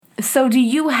So do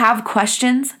you have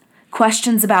questions?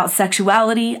 Questions about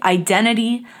sexuality,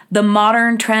 identity, the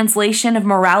modern translation of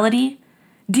morality?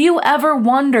 Do you ever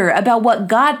wonder about what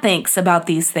God thinks about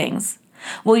these things?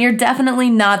 Well, you're definitely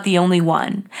not the only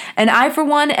one. And I, for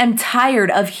one, am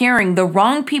tired of hearing the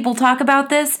wrong people talk about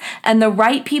this and the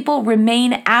right people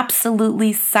remain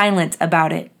absolutely silent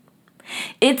about it.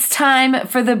 It's time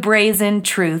for the brazen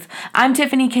truth. I'm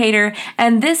Tiffany Cater,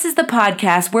 and this is the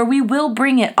podcast where we will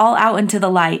bring it all out into the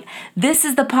light. This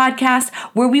is the podcast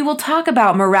where we will talk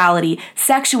about morality,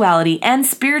 sexuality, and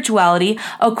spirituality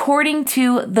according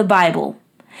to the Bible.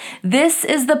 This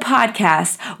is the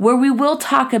podcast where we will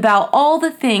talk about all the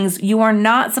things you are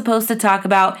not supposed to talk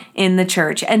about in the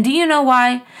church. And do you know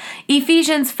why?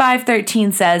 Ephesians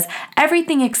 5:13 says,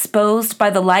 "Everything exposed by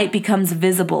the light becomes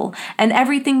visible, and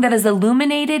everything that is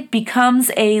illuminated becomes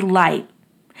a light."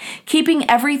 Keeping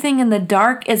everything in the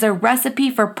dark is a recipe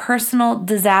for personal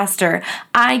disaster.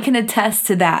 I can attest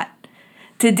to that.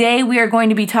 Today, we are going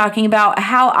to be talking about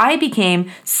how I became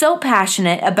so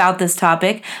passionate about this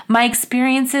topic, my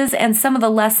experiences, and some of the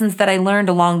lessons that I learned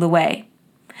along the way.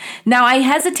 Now, I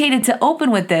hesitated to open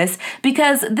with this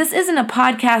because this isn't a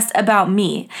podcast about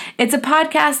me. It's a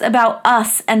podcast about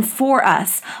us and for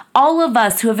us, all of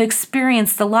us who have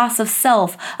experienced the loss of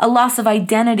self, a loss of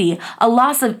identity, a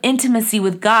loss of intimacy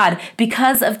with God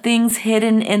because of things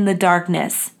hidden in the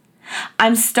darkness.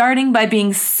 I'm starting by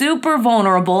being super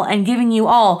vulnerable and giving you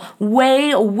all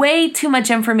way too much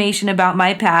information about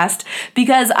my past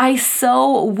because I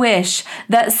so wish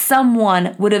that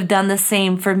someone would have done the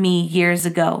same for me years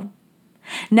ago.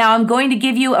 Now, I'm going to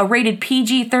give you a rated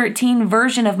PG-13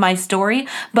 version of my story,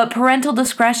 but parental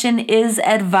discretion is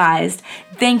advised.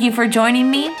 Thank you for joining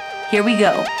me. Here we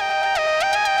go.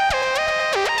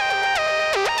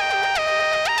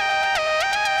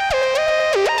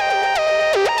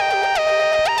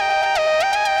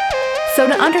 So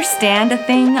to understand a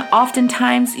thing,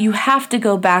 oftentimes you have to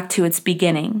go back to its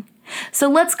beginning. So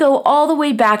let's go all the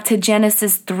way back to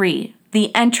Genesis 3,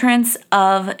 the entrance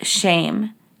of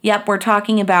shame. Yep, we're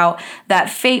talking about that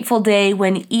fateful day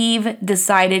when Eve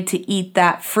decided to eat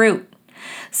that fruit.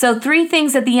 So 3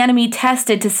 things that the enemy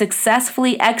tested to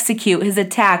successfully execute his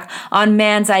attack on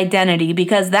man's identity,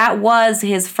 because that was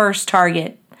his first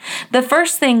target. The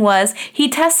first thing was he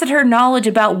tested her knowledge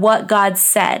about what God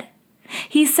said.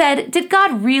 He said, "Did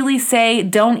God really say,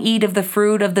 'Don't eat of the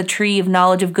fruit of the tree of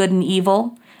knowledge of good and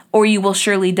evil, or you will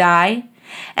surely die'?"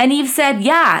 And Eve said,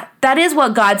 "Yeah, that is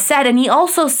what God said." And he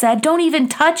also said, "Don't even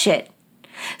touch it."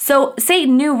 So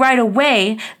Satan knew right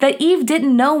away that Eve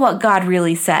didn't know what God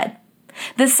really said.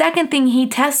 The second thing he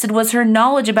tested was her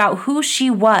knowledge about who she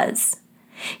was.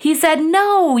 He said,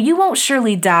 "No, you won't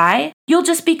surely die. You'll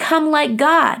just become like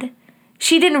God."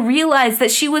 She didn't realize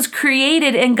that she was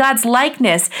created in God's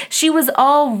likeness. She was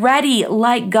already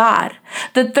like God.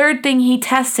 The third thing he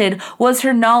tested was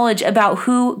her knowledge about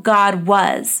who God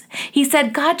was. He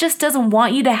said, God just doesn't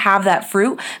want you to have that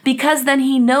fruit because then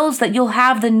he knows that you'll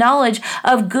have the knowledge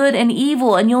of good and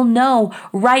evil and you'll know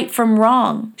right from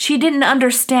wrong. She didn't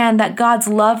understand that God's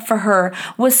love for her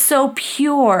was so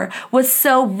pure, was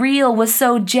so real, was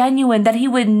so genuine that he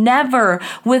would never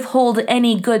withhold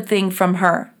any good thing from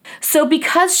her. So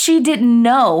because she didn't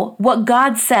know what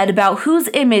God said about whose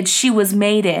image she was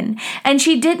made in, and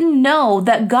she didn't know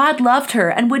that God loved her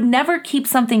and would never keep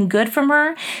something good from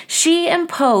her, she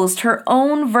imposed her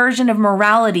own version of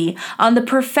morality on the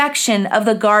perfection of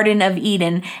the Garden of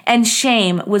Eden, and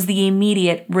shame was the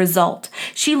immediate result.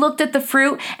 She looked at the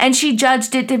fruit and she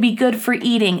judged it to be good for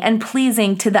eating and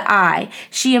pleasing to the eye.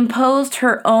 She imposed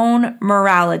her own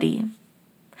morality.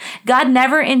 God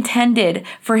never intended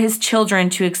for his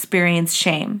children to experience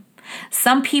shame.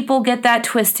 Some people get that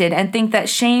twisted and think that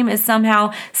shame is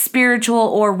somehow spiritual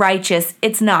or righteous.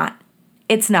 It's not.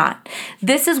 It's not.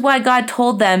 This is why God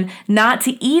told them not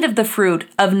to eat of the fruit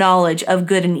of knowledge of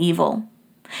good and evil.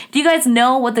 Do you guys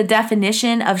know what the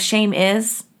definition of shame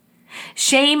is?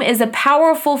 Shame is a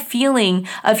powerful feeling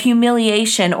of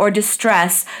humiliation or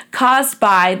distress caused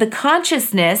by the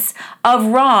consciousness of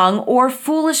wrong or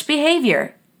foolish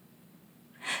behavior.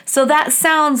 So that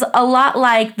sounds a lot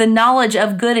like the knowledge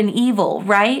of good and evil,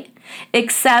 right?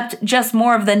 Except just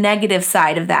more of the negative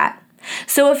side of that.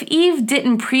 So if Eve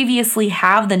didn't previously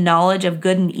have the knowledge of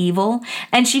good and evil,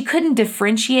 and she couldn't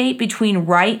differentiate between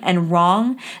right and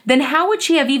wrong, then how would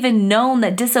she have even known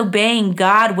that disobeying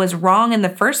God was wrong in the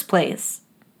first place?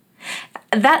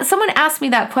 Someone asked me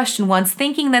that question once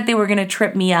thinking that they were going to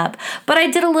trip me up, but I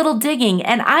did a little digging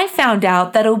and I found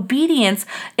out that obedience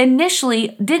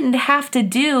initially didn't have to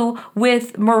do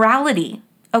with morality.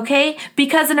 Okay?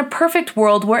 Because in a perfect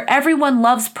world where everyone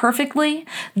loves perfectly,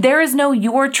 there is no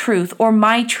your truth or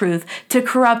my truth to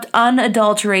corrupt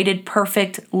unadulterated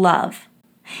perfect love.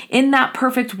 In that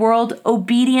perfect world,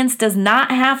 obedience does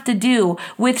not have to do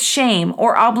with shame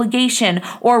or obligation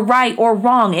or right or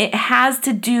wrong. It has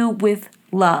to do with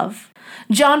love.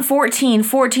 John 14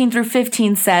 through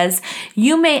 15 says,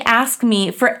 "You may ask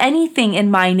me for anything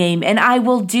in my name, and I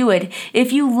will do it.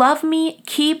 If you love me,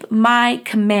 keep my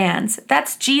commands."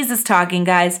 That's Jesus talking,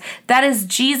 guys. That is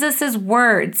Jesus's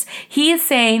words. He is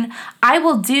saying, I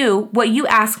will do what you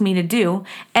ask me to do,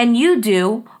 and you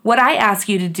do what I ask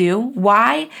you to do.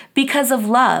 Why? Because of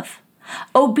love.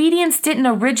 Obedience didn't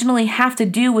originally have to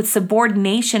do with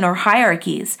subordination or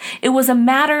hierarchies. It was a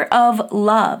matter of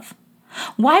love.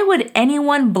 Why would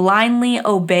anyone blindly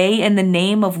obey in the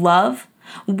name of love?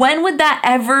 When would that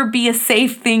ever be a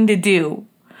safe thing to do?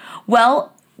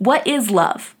 Well, what is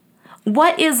love?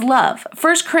 What is love?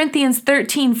 1 Corinthians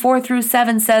 13:4 through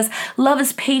 7 says, "Love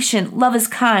is patient, love is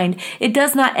kind. It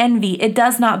does not envy, it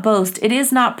does not boast, it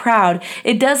is not proud,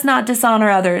 it does not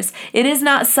dishonor others, it is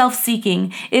not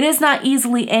self-seeking, it is not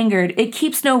easily angered, it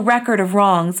keeps no record of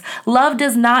wrongs. Love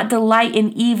does not delight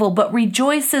in evil, but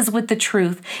rejoices with the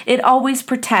truth. It always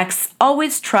protects,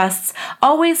 always trusts,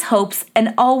 always hopes,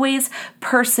 and always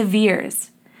perseveres."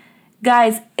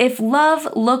 Guys, if love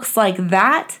looks like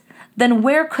that, then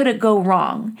where could it go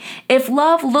wrong? If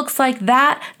love looks like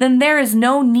that, then there is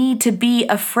no need to be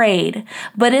afraid.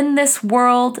 But in this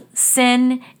world,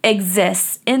 sin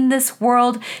exists. In this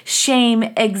world, shame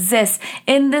exists.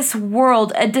 In this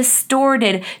world, a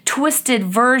distorted, twisted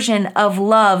version of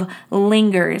love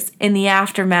lingers in the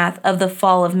aftermath of the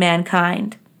fall of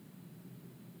mankind.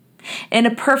 In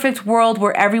a perfect world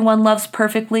where everyone loves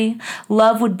perfectly,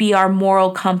 love would be our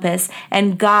moral compass,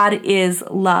 and God is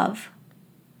love.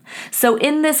 So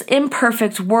in this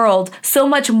imperfect world, so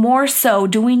much more so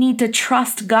do we need to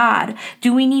trust God.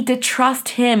 Do we need to trust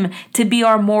Him to be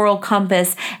our moral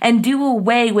compass and do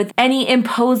away with any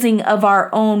imposing of our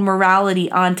own morality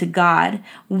onto God?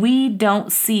 We don't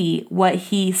see what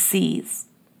He sees.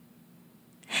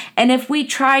 And if we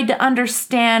tried to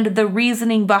understand the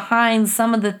reasoning behind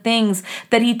some of the things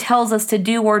that He tells us to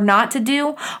do or not to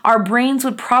do, our brains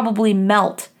would probably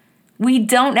melt. We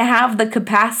don't have the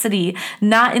capacity,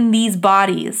 not in these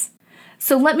bodies.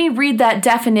 So let me read that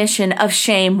definition of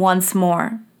shame once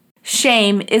more.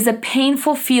 Shame is a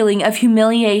painful feeling of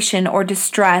humiliation or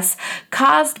distress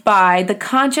caused by the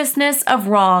consciousness of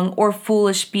wrong or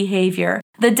foolish behavior.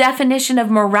 The definition of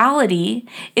morality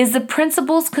is the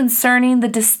principles concerning the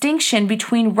distinction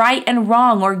between right and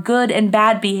wrong or good and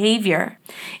bad behavior.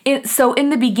 So in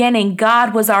the beginning,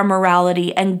 God was our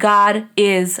morality and God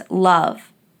is love.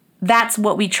 That's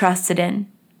what we trusted in.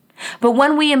 But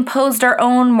when we imposed our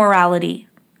own morality,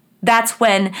 that's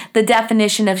when the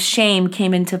definition of shame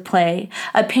came into play,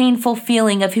 a painful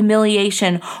feeling of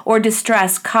humiliation or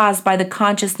distress caused by the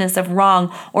consciousness of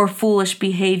wrong or foolish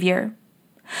behavior.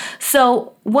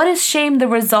 So, what is shame the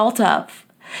result of?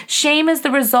 Shame is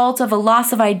the result of a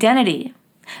loss of identity,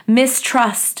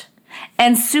 mistrust,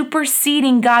 and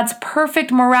superseding God's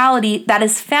perfect morality that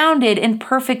is founded in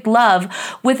perfect love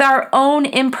with our own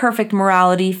imperfect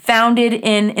morality founded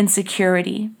in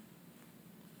insecurity.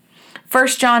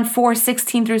 1 John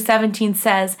 4:16 through 17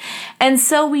 says, "And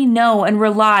so we know and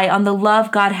rely on the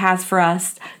love God has for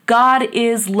us. God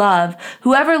is love.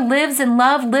 Whoever lives in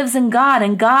love lives in God,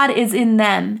 and God is in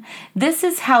them. This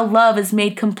is how love is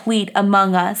made complete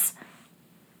among us,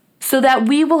 so that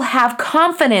we will have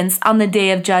confidence on the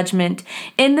day of judgment.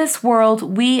 In this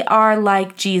world, we are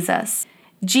like Jesus."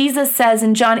 Jesus says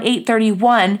in John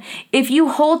 8:31, "If you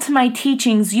hold to my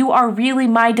teachings, you are really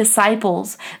my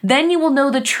disciples. Then you will know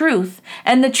the truth,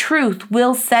 and the truth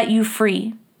will set you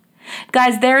free."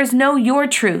 Guys, there is no your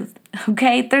truth,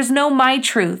 okay? There's no my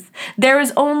truth. There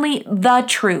is only the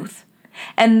truth,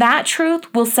 and that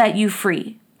truth will set you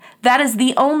free. That is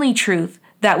the only truth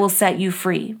that will set you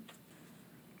free.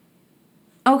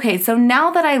 Okay, so now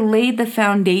that I laid the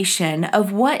foundation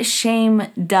of what shame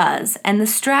does and the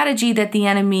strategy that the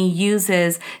enemy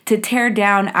uses to tear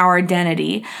down our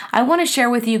identity, I want to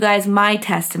share with you guys my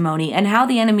testimony and how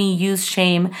the enemy used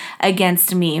shame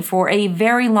against me for a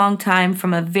very long time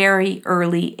from a very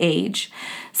early age.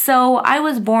 So I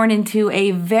was born into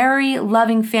a very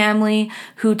loving family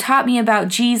who taught me about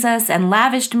Jesus and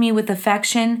lavished me with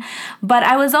affection. But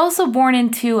I was also born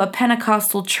into a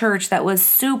Pentecostal church that was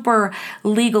super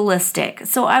legalistic.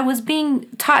 So I was being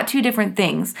taught two different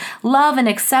things: love and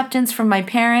acceptance from my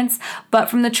parents. But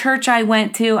from the church I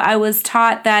went to, I was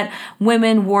taught that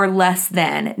women were less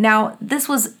than. Now, this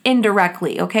was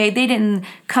indirectly, okay? They didn't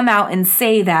come out and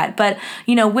say that. But,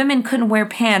 women couldn't wear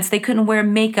pants. They couldn't wear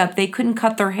makeup. They couldn't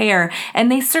cut their hair.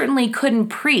 And they certainly couldn't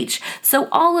preach. So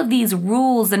all of these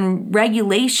rules and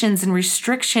regulations and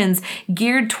restrictions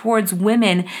geared towards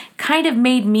women kind of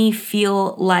made me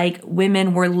feel like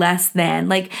women were less than.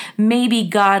 Like maybe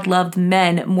God loved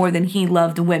men more than he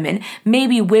loved women.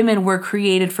 Maybe women were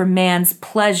created for man's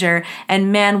pleasure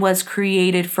and man was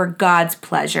created for God's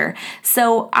pleasure.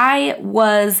 So I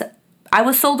was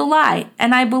sold a lie,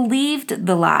 and I believed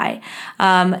the lie.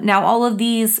 Now, all of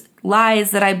these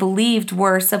lies that I believed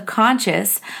were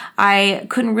subconscious. I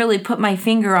couldn't really put my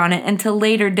finger on it until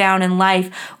later down in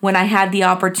life when I had the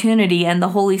opportunity and the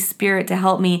Holy Spirit to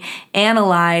help me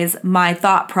analyze my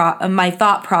thought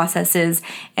processes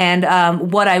and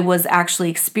what I was actually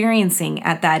experiencing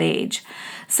at that age.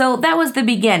 So that was the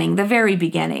beginning, the very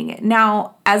beginning.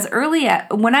 Now,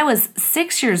 when I was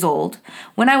 6 years old,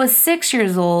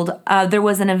 there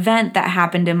was an event that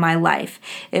happened in my life.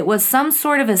 It was some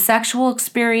sort of a sexual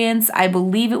experience. I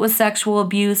believe it was sexual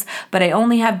abuse, but I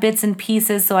only have bits and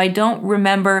pieces, so I don't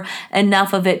remember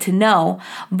enough of it to know.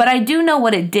 But I do know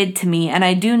what it did to me, and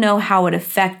I do know how it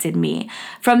affected me.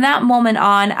 From that moment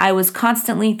on, I was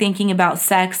constantly thinking about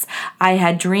sex. I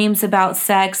had dreams about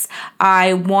sex.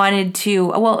 I wanted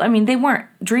to, they weren't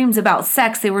dreams about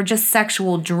sex. They were just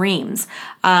sexual dreams.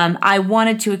 I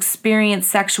wanted to experience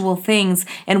sexual things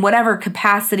in whatever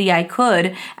capacity I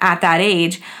could at that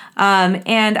age.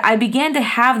 And I began to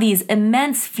have these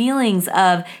immense feelings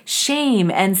of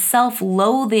shame and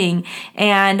self-loathing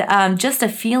and just a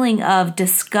feeling of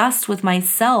disgust with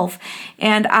myself.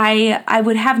 And I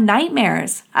would have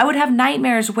nightmares. I would have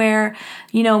nightmares where,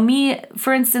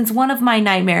 for instance, one of my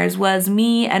nightmares was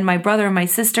me and my brother and my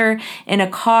sister in a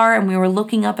car, and we were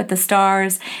looking up at the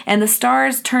stars, and the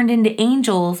stars turned into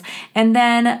angels. And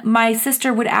then my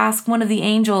sister would ask one of the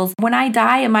angels, "When I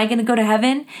die, am I going to go to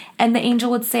heaven?" And the angel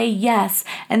would say, "Yes."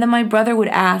 And then my brother would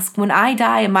ask, "When I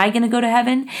die, am I going to go to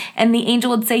heaven?" And the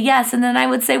angel would say, "Yes." And then I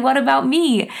would say, "What about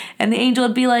me?" And the angel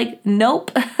would be like,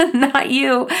 "Nope, not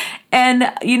you."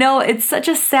 And, it's such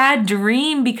a sad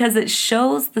dream because it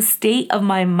shows the state of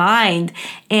my mind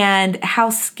and how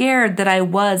scared that I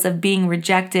was of being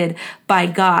rejected by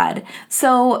God.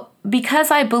 So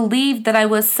because I believed that I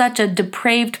was such a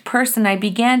depraved person, I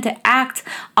began to act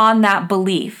on that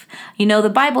belief. The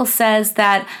Bible says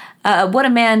that what a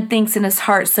man thinks in his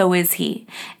heart, so is he.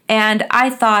 And I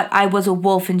thought I was a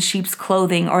wolf in sheep's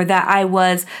clothing, or that I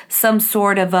was some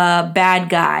sort of a bad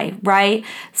guy, right?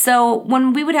 So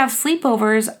when we would have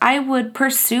sleepovers, I would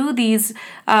pursue these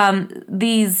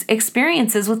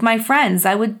experiences with my friends.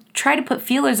 I would try to put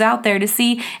feelers out there to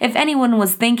see if anyone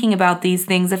was thinking about these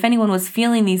things, if anyone was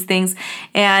feeling these things.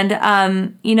 And,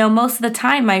 most of the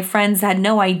time my friends had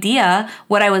no idea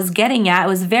what I was getting at. It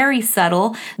was very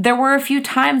subtle. There were a few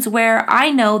times where I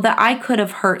know that I could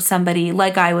have hurt somebody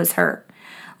like I was hurt.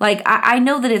 Like, I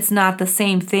know that it's not the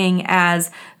same thing as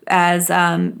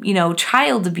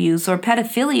child abuse or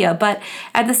pedophilia, but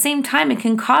at the same time, it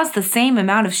can cause the same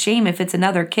amount of shame if it's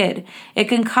another kid. It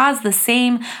can cause the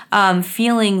same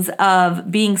feelings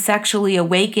of being sexually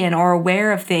awakened or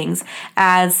aware of things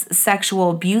as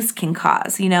sexual abuse can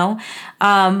cause,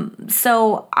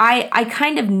 So I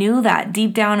kind of knew that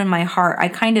deep down in my heart. I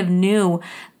kind of knew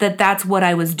that that's what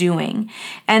I was doing.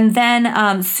 And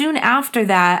then soon after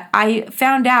that, I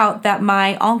found out that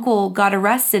my uncle got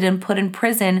arrested and put in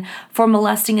prison for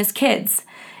molesting his kids.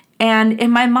 And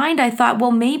in my mind, I thought, well,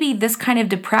 maybe this kind of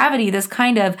depravity, this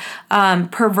kind of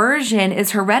perversion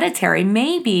is hereditary.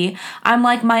 Maybe I'm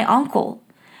like my uncle.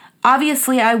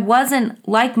 Obviously, I wasn't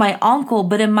like my uncle,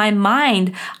 but in my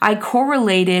mind, I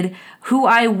correlated who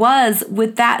I was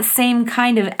with that same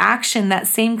kind of action, that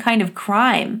same kind of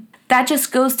crime. That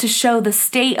just goes to show the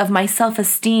state of my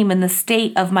self-esteem and the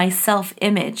state of my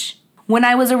self-image. When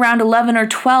I was around 11 or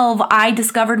 12, I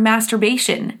discovered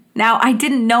masturbation. Now, I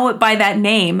didn't know it by that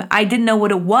name. I didn't know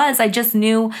what it was. I just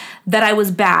knew that I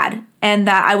was bad and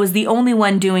that I was the only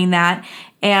one doing that.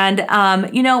 And,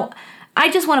 I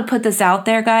just want to put this out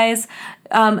there, guys.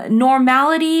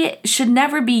 Normality should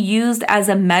never be used as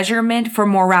a measurement for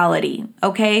morality,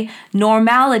 okay?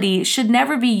 Normality should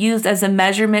never be used as a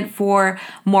measurement for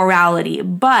morality,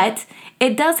 but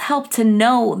it does help to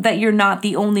know that you're not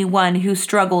the only one who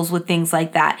struggles with things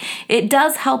like that. It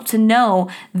does help to know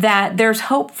that there's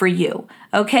hope for you.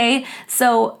 Okay?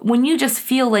 So when you just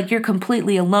feel like you're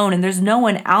completely alone and there's no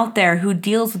one out there who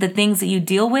deals with the things that you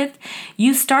deal with,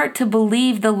 you start to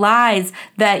believe the lies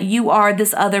that you are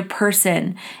this other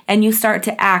person, and you start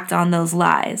to act on those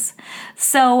lies.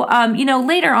 So,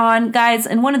 later on, guys,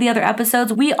 in one of the other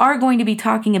episodes, we are going to be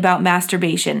talking about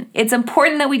masturbation. It's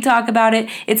important that we talk about it.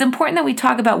 It's important that we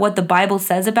talk about what the Bible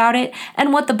says about it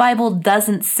and what the Bible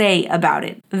doesn't say about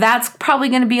it. That's probably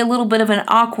going to be a little bit of an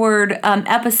awkward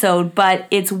episode, but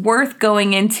it's worth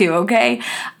going into, okay?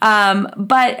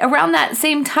 But around that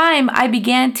same time, I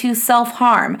began to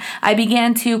self-harm. I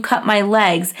began to cut my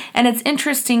legs. And it's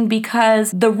interesting because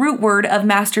the root word of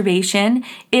masturbation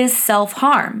is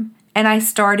self-harm. And I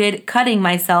started cutting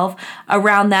myself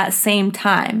around that same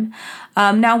time.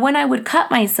 Now, when I would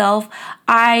cut myself,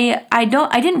 I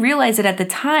didn't realize it at the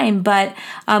time, but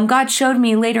God showed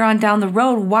me later on down the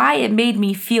road why it made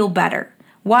me feel better.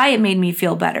 It made me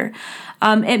feel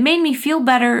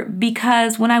better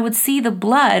because when I would see the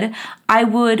blood, I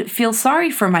would feel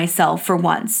sorry for myself for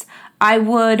once. I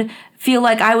would feel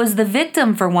like I was the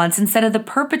victim for once instead of the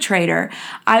perpetrator.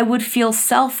 I would feel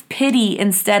self-pity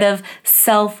instead of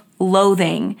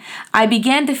self-loathing. I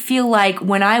began to feel like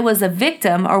when I was a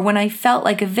victim, or when I felt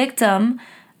like a victim,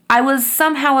 I was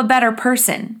somehow a better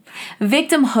person.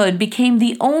 Victimhood became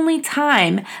the only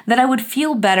time that I would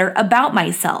feel better about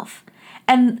myself.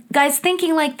 And guys,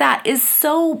 thinking like that is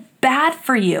so bad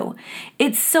for you.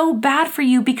 It's so bad for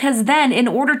you because then in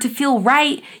order to feel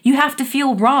right, you have to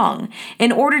feel wrong.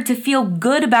 In order to feel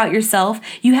good about yourself,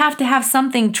 you have to have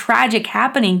something tragic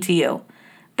happening to you.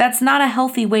 That's not a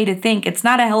healthy way to think. It's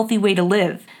not a healthy way to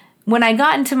live. When I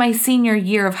got into my senior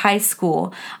year of high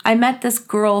school, I met this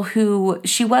girl who,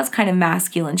 she was kind of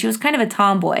masculine. She was kind of a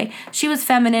tomboy. She was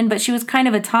feminine, but she was kind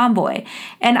of a tomboy.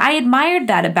 And I admired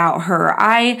that about her.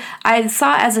 I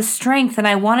saw it as a strength, and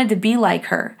I wanted to be like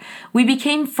her. We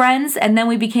became friends, and then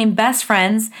we became best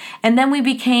friends, and then we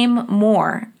became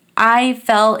more. I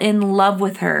fell in love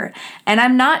with her. And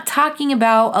I'm not talking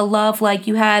about a love like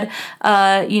you had,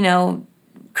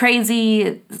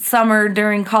 crazy summer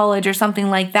during college or something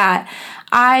like that.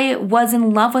 I was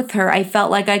in love with her. I felt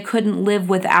like I couldn't live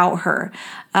without her.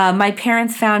 My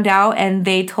parents found out and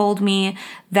they told me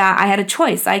that I had a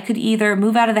choice. I could either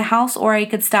move out of the house or I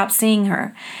could stop seeing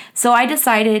her. So I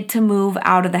decided to move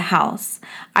out of the house.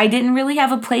 I didn't really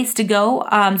have a place to go,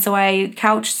 so I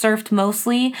couch surfed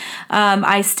mostly.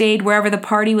 I stayed wherever the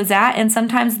party was at, and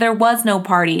sometimes there was no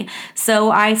party.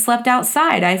 So I slept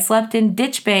outside. I slept in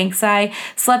ditch banks. I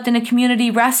slept in a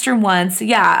community restroom once.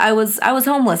 Yeah, I was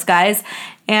homeless, guys.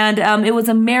 And it was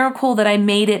a miracle that I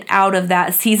made it out of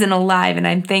that season alive, and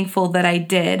I'm thankful that I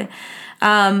did.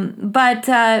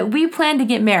 But we planned to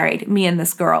get married, me and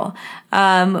this girl.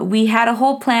 We had a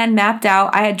whole plan mapped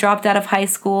out. I had dropped out of high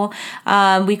school.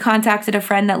 We contacted a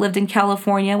friend that lived in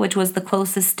California, which was the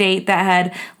closest state that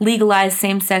had legalized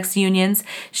same-sex unions.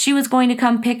 She was going to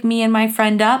come pick me and my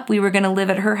friend up. We were going to live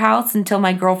at her house until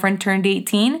my girlfriend turned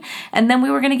 18, and then we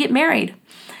were going to get married.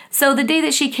 So the day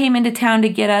that she came into town to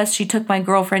get us, she took my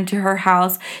girlfriend to her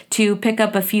house to pick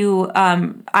up a few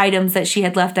items that she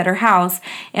had left at her house.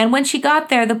 And when she got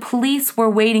there, the police were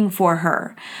waiting for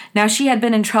her. Now, she had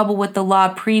been in trouble with the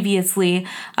law previously,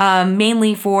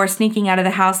 mainly for sneaking out of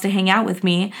the house to hang out with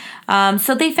me.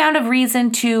 So they found a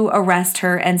reason to arrest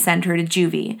her and send her to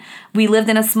juvie. We lived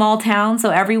in a small town,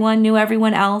 so everyone knew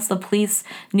everyone else. The police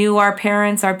knew our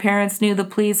parents knew the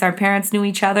police, our parents knew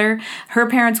each other. Her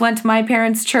parents went to my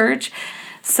parents' church.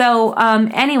 So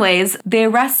anyways, they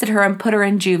arrested her and put her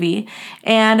in juvie.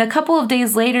 And a couple of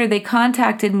days later, they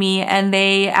contacted me and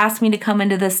they asked me to come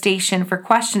into the station for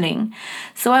questioning.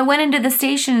 So I went into the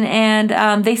station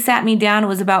and they sat me down. It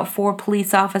was about 4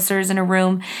 police officers in a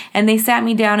room. And they sat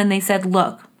me down and they said,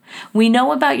 "Look, we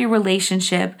know about your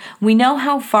relationship. We know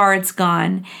how far it's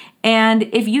gone. And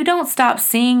if you don't stop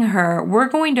seeing her, we're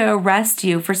going to arrest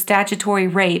you for statutory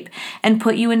rape and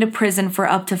put you into prison for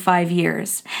up to 5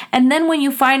 years. And then when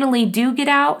you finally do get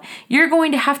out, you're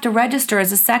going to have to register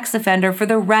as a sex offender for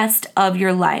the rest of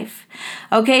your life."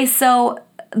 Okay, so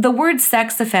the word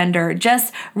sex offender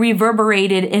just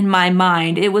reverberated in my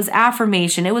mind. It was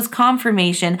affirmation. It was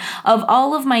confirmation of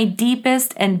all of my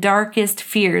deepest and darkest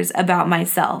fears about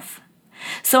myself.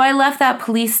 So I left that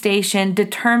police station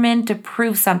determined to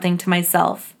prove something to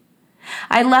myself.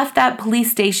 I left that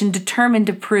police station determined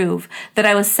to prove that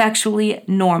I was sexually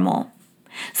normal.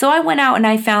 So I went out and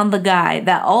I found the guy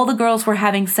that all the girls were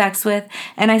having sex with,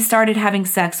 and I started having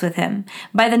sex with him.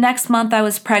 By the next month, I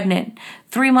was pregnant.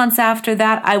 3 months after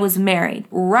that, I was married.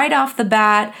 Right off the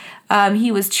bat,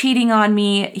 he was cheating on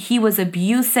me. He was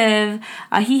abusive.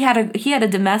 He had a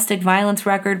domestic violence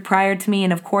record prior to me,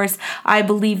 and of course, I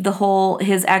believed the whole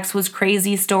his ex was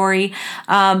crazy story.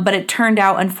 But it turned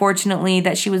out, unfortunately,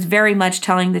 that she was very much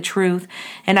telling the truth,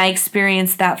 and I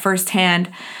experienced that firsthand.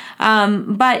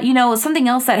 But something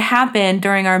else that happened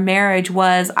during our marriage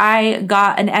was I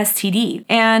got an STD.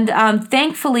 And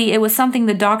thankfully, it was something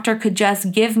the doctor could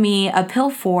just give me a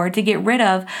pill for to get rid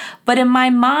of. But in my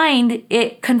mind,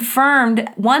 it confirmed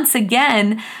once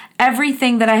again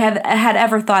everything that I had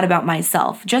ever thought about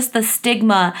myself, just the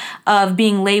stigma of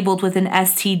being labeled with an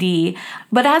STD.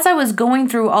 But as I was going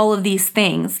through all of these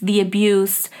things, the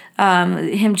abuse,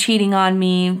 him cheating on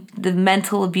me, the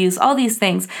mental abuse, all these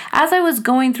things, as I was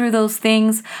going through those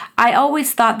things, I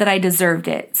always thought that I deserved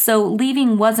it. So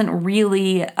leaving wasn't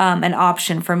really an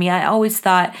option for me. I always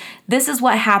thought, this is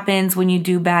what happens when you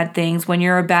do bad things, when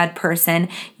you're a bad person.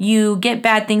 You get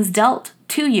bad things dealt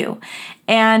to you.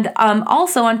 And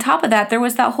also on top of that, there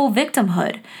was that whole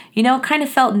victimhood. It kind of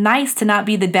felt nice to not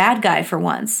be the bad guy for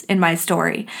once in my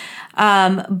story.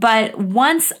 But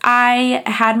once I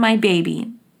had my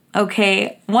baby,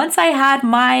 once I had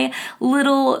my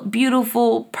little,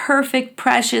 beautiful, perfect,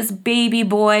 precious baby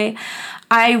boy,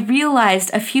 I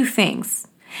realized a few things.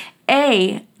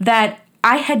 A, that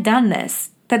I had done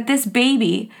this, that this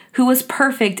baby who was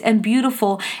perfect and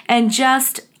beautiful and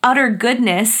just utter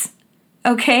goodness,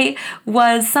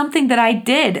 was something that I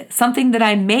did, something that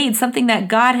I made, something that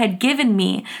God had given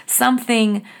me,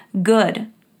 something good.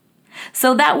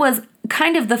 So that was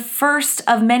kind of the first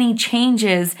of many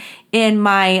changes in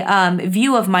my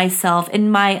view of myself, in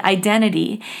my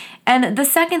identity. And the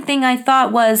second thing I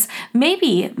thought was,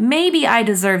 maybe I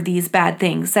deserve these bad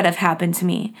things that have happened to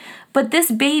me. But this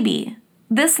baby,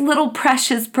 this little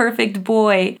precious perfect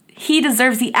boy, he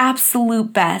deserves the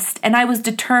absolute best. And I was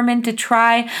determined to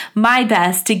try my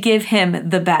best to give him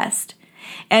the best.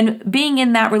 And being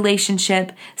in that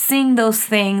relationship, seeing those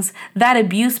things, that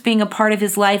abuse being a part of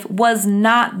his life was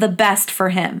not the best for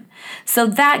him. So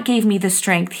that gave me the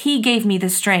strength. He gave me the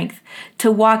strength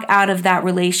to walk out of that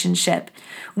relationship.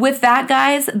 With that,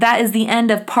 guys, that is the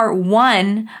end of part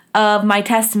 1 of my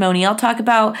testimony. I'll talk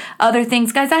about other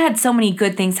things. Guys, I had so many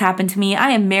good things happen to me.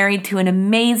 I am married to an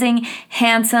amazing,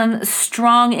 handsome,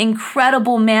 strong,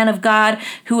 incredible man of God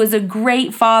who is a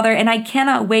great father, and I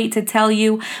cannot wait to tell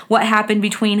you what happened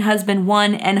between husband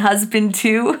 1 and husband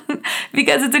 2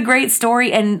 because it's a great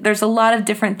story, and there's a lot of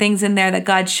different things in there that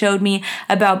God showed me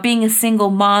about being a single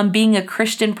mom, being a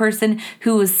Christian person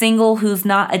who is single, who's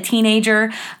not a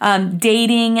teenager,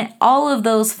 dating, all of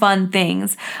those fun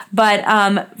things. But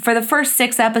for the first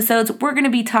 6 episodes, we're going to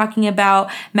be talking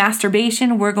about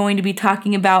masturbation. We're going to be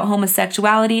talking about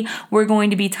homosexuality. We're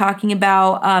going to be talking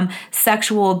about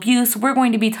sexual abuse. We're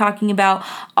going to be talking about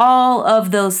all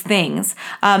of those things.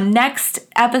 Next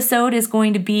episode is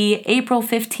going to be April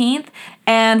 15th.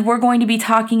 And we're going to be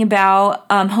talking about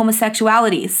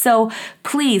homosexuality. So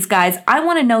please, guys, I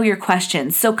want to know your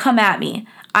questions. So come at me.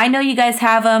 I know you guys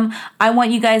have them. I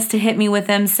want you guys to hit me with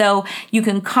them. So you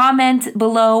can comment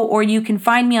below, or you can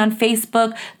find me on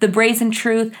Facebook, The Brazen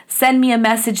Truth. Send me a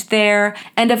message there.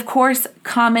 And of course,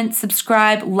 comment,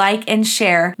 subscribe, like, and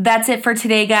share. That's it for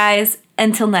today, guys.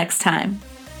 Until next time.